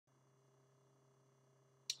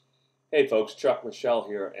Hey folks, Chuck Michel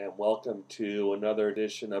here, and welcome to another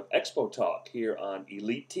edition of Expo Talk here on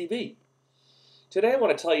Elite TV. Today I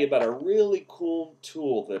want to tell you about a really cool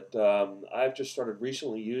tool that I've just started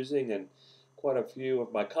recently using, and quite a few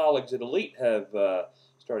of my colleagues at Elite have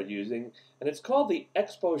started using, and it's called the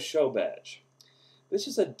XPOSHOWBADGE. This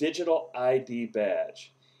is a digital ID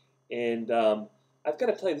badge, and I've got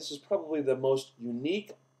to tell you, this is probably the most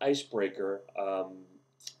unique icebreaker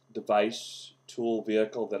device, tool,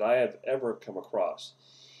 vehicle that I have ever come across.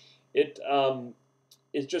 It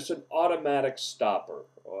is just an automatic stopper.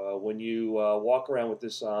 When you walk around with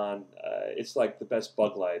this on, it's like the best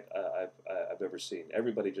bug light I've ever seen.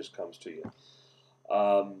 Everybody just comes to you.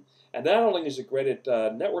 And not only is it great at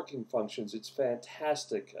networking functions, it's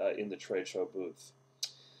fantastic in the trade show booth.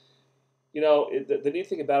 You know, the neat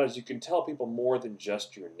thing about it is you can tell people more than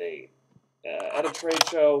just your name. At a trade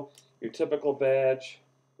show, your typical badge,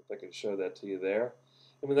 I can show that to you there.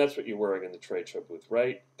 I mean, that's what you're wearing in the trade show booth,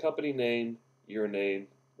 right? Company name, your name,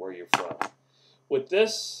 where you're from. With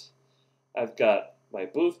this, I've got my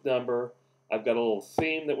booth number. I've got a little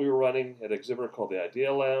theme that we were running at Exhibitor called the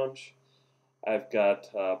Idea Lounge. I've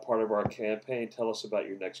got part of our campaign, Tell Us About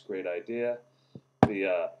Your Next Great Idea.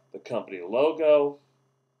 The company logo.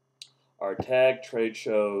 Our tag, Trade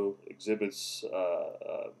Show Exhibits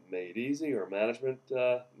Made Easy, or Management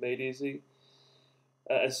Made Easy.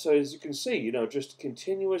 And so as you can see, you know, just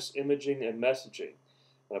continuous imaging and messaging.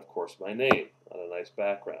 And of course my name on a nice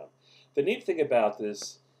background. The neat thing about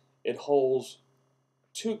this, it holds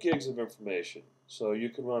 2 gigs of information. So you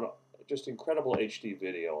can run just incredible HD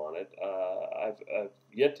video on it. I've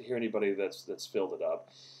yet to hear anybody that's filled it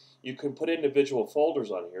up. You can put individual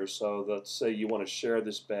folders on here. So let's say you want to share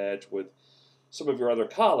this badge with some of your other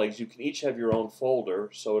colleagues. You can each have your own folder,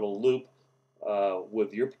 so it'll loop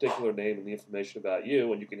with your particular name and the information about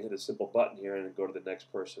you, and you can hit a simple button here and then go to the next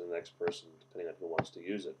person, depending on who wants to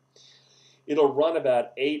use it. It'll run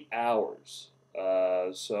about 8 hours,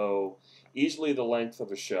 so easily the length of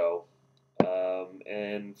a show,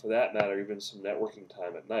 and for that matter, even some networking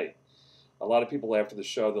time at night. A lot of people after the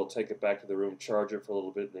show, they'll take it back to the room, charge it for a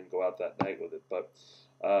little bit, and then go out that night with it, but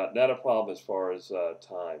not a problem as far as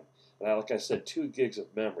time. And like I said, 2 gigs of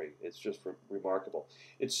memory. It's just remarkable.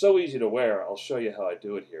 It's so easy to wear. I'll show you how I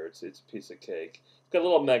do it here. It's a piece of cake. It's got a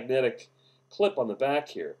little magnetic clip on the back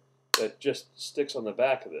here that just sticks on the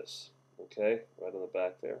back of this. Okay, right on the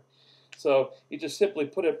back there. So you just simply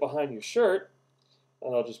put it behind your shirt,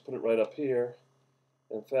 and I'll just put it right up here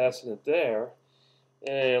and fasten it there.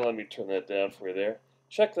 And let me turn that down for you there.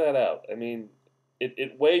 Check that out. I mean,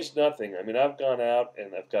 it weighs nothing. I mean, I've gone out,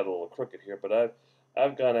 and I've got a little crooked here, but I've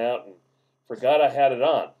gone out and forgot I had it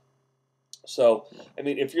on. So, I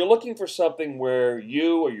mean, if you're looking for something where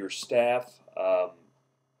you or your staff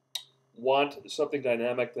want something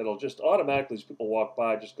dynamic that'll just automatically, as people walk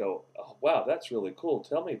by, just go, oh, wow, that's really cool.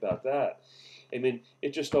 Tell me about that. I mean,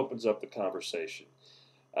 it just opens up the conversation.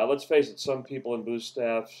 Let's face it, some people in booth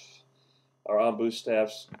staff or on booth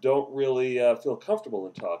staffs don't really feel comfortable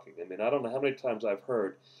in talking. I mean, I don't know how many times I've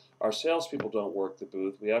heard our salespeople don't work the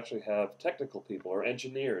booth. We actually have technical people or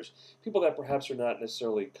engineers, people that perhaps are not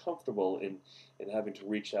necessarily comfortable in having to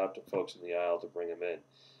reach out to folks in the aisle to bring them in.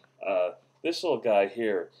 This little guy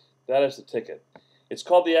here, that is the ticket. It's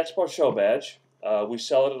called the XPOSHOWBADGE. We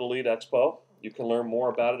sell it at ELITeXPO. You can learn more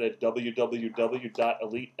about it at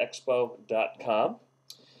www.ELITEXPO.com.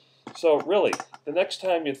 So really, the next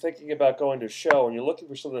time you're thinking about going to a show and you're looking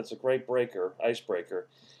for something that's a great icebreaker,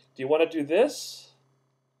 do you want to do this?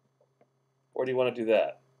 Or do you want to do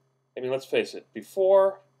that? I mean, let's face it,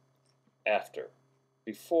 before, after.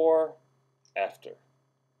 Before, after.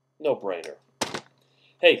 No brainer.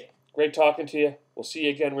 Hey, great talking to you. We'll see you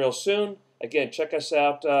again real soon. Again, check us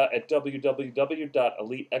out at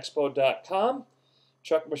www.ELITEXPO.com.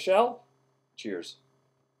 Chuck Michel, cheers.